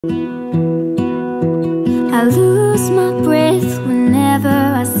I lose my breath whenever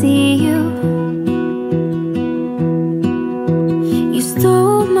I see you. You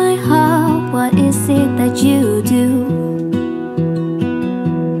stole my heart, what is it that you do?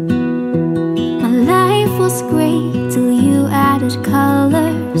 My life was great till you added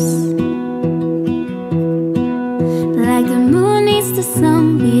colors. Like the moon needs the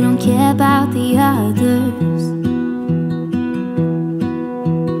sun, we don't care about the others.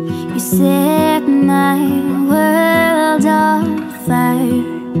 You set my world on fire.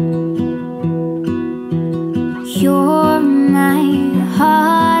 You're my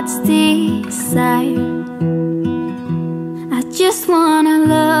heart's desire. I just wanna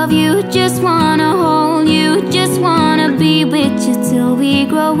love you, just wanna hold you, just wanna be with you till we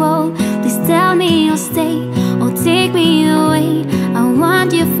grow old. Please tell me you'll stay or take me away. I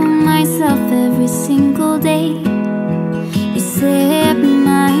want you for myself every single day. You set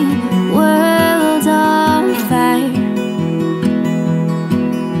my world on fire.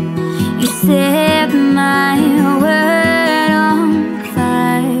 You set my world on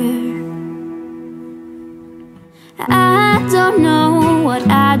fire. I don't know what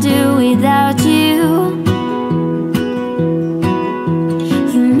I'd do without you.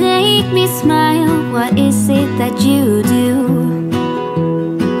 You make me smile, what is it that you do?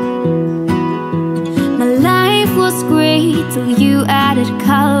 My life was great till you added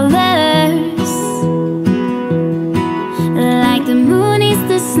colors. Like the moon is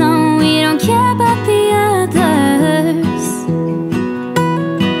the sun, we don't care about the others.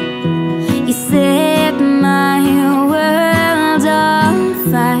 You set my world on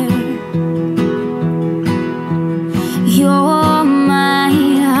fire. You're my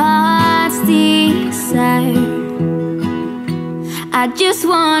heart's desire. I just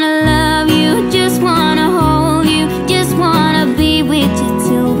wanna love you, just wanna hold you, just wanna be with you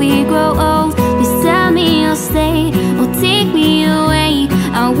till we grow old. Please tell me you'll stay or take me away.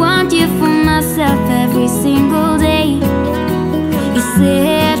 I want you for myself every single day. You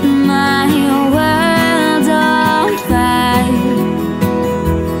set my world on fire.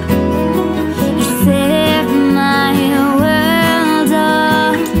 You set my world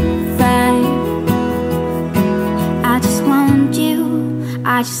on fire. I just want you,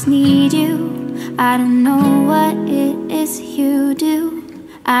 I just need you. I don't know what it is you do.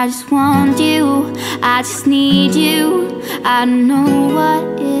 I just want you, I just need you. I don't know what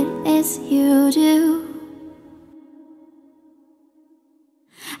it is you do.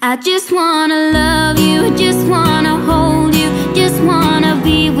 I just wanna love you, just wanna hold you, just wanna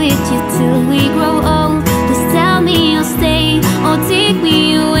be with you till we grow old. Just tell me you'll stay or take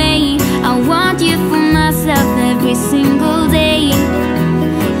me away. I want you for myself every single day.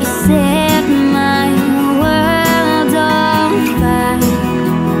 You set my world on fire.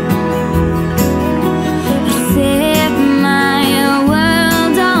 You set my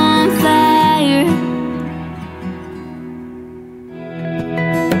world on fire.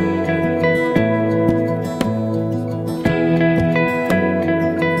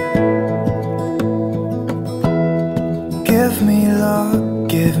 Give me love,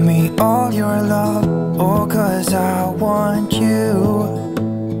 give me all your love. Oh, 'cause I want you.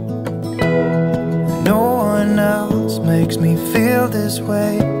 No one else makes me feel this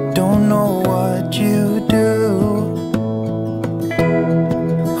way. Don't know what you do.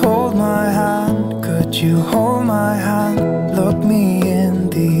 Hold my hand, could you hold my hand? Look me in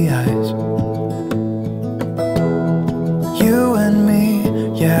the eyes. You and me,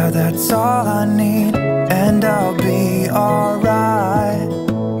 yeah, that's all I need. And I'll be alright.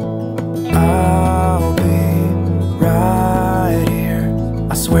 I'll be right here.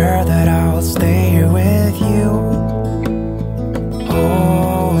 I swear that I'll stay here with you.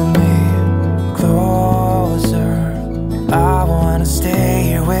 Hold me closer. I wanna stay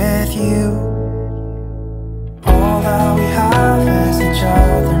here with you. All that we have is each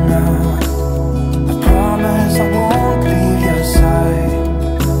other now. I promise I won't leave your side.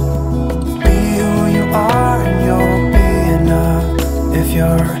 Be who you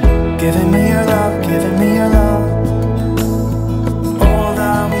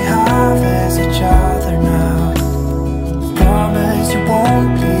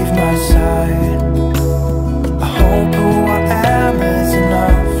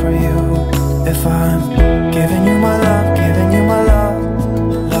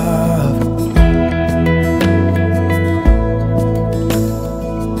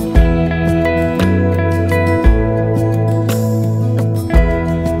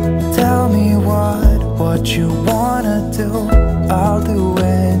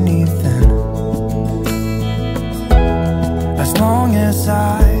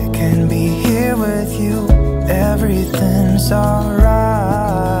with you, everything's alright.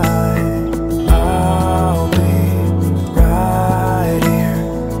 I'll be right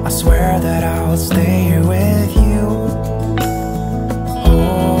here, I swear that I'll stay here with you.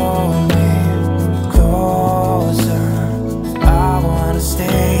 Hold me closer, I wanna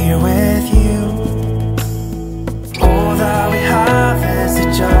stay here with you. All that we have is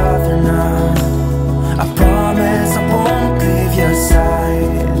each other now. I promise I won't leave your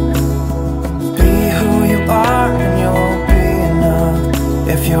side. Be who you are and you'll be enough.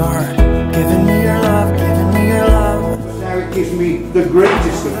 If you're giving me your love, giving me your love. Now it gives me the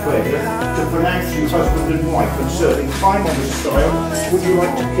greatest of pleasure to pronounce you husband and wife, and serving time on the style, would you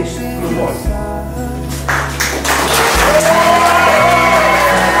like to kiss your wife?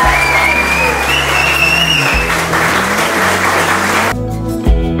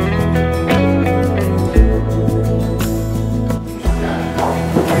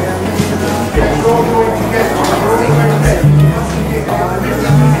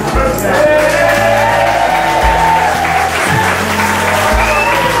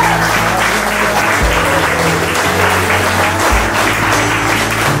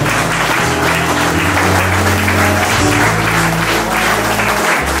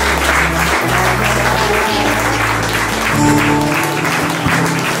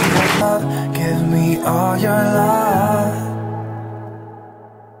 Give me all your love.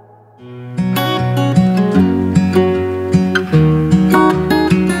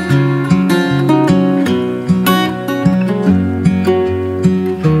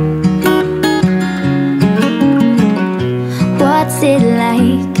 What's it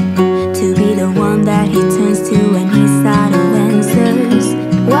like to be the one that he turns to when he's out of answers?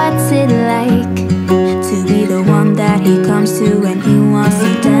 What's it like to be the one that he comes to when he wants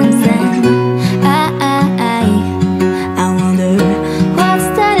to dance? And I wonder what's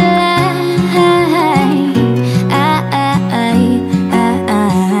that like?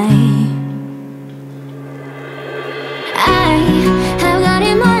 I have got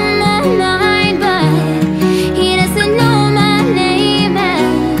him on my mind, but he doesn't know my name,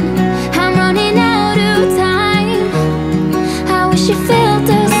 and I'm running out of time. I wish you felt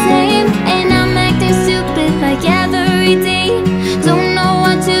the same, and I'm acting stupid like every day. Don't know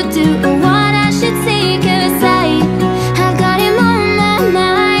what to do or what I should say, 'cause I've got him on my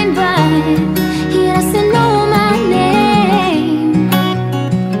mind, but he doesn't know my name.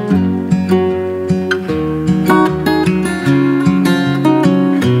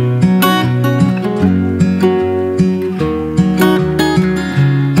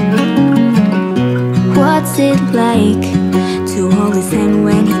 What's it like to hold his hand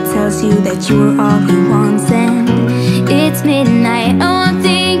when he tells you that you're all he wants? And it's midnight, oh, I'm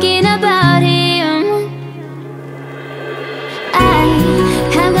thinking about him. I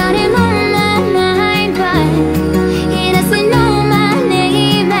have got him on my mind, but he doesn't know my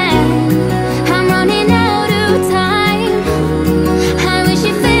name, and I'm running out of time. I wish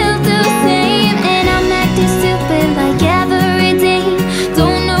you felt the same, and I'm acting stupid like every day.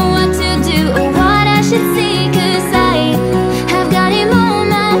 Don't know what to do or what I should say, 'cause I have got him on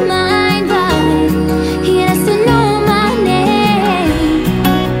my mind, but he doesn't know my name.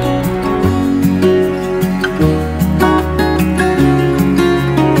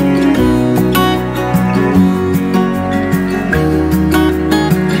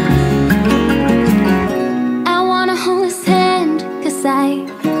 I wanna hold his hand, 'cause I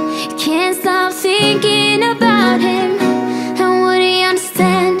can't stop thinking about him. And would he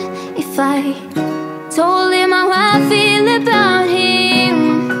understand if I told him how I feel about him?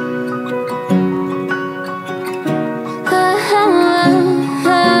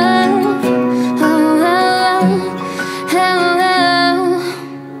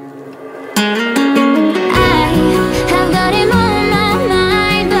 I have got him on my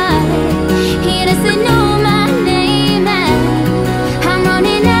mind, but he doesn't know my name, and I'm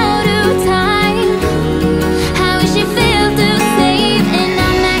running out of time. I wish you felt the same, and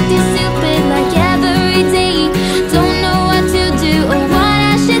I'm acting stupid like every day. Don't know what to do or what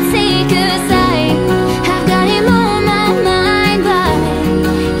I should say, 'cause I have got him on my mind, but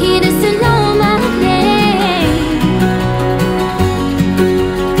he doesn't know my name.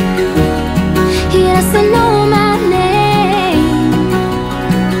 He doesn't know my name.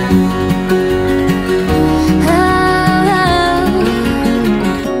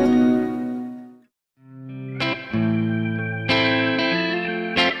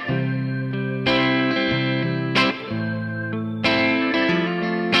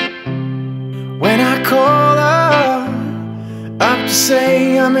 When I call her up to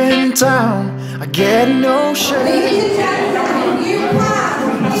say I'm in town, I get no shade.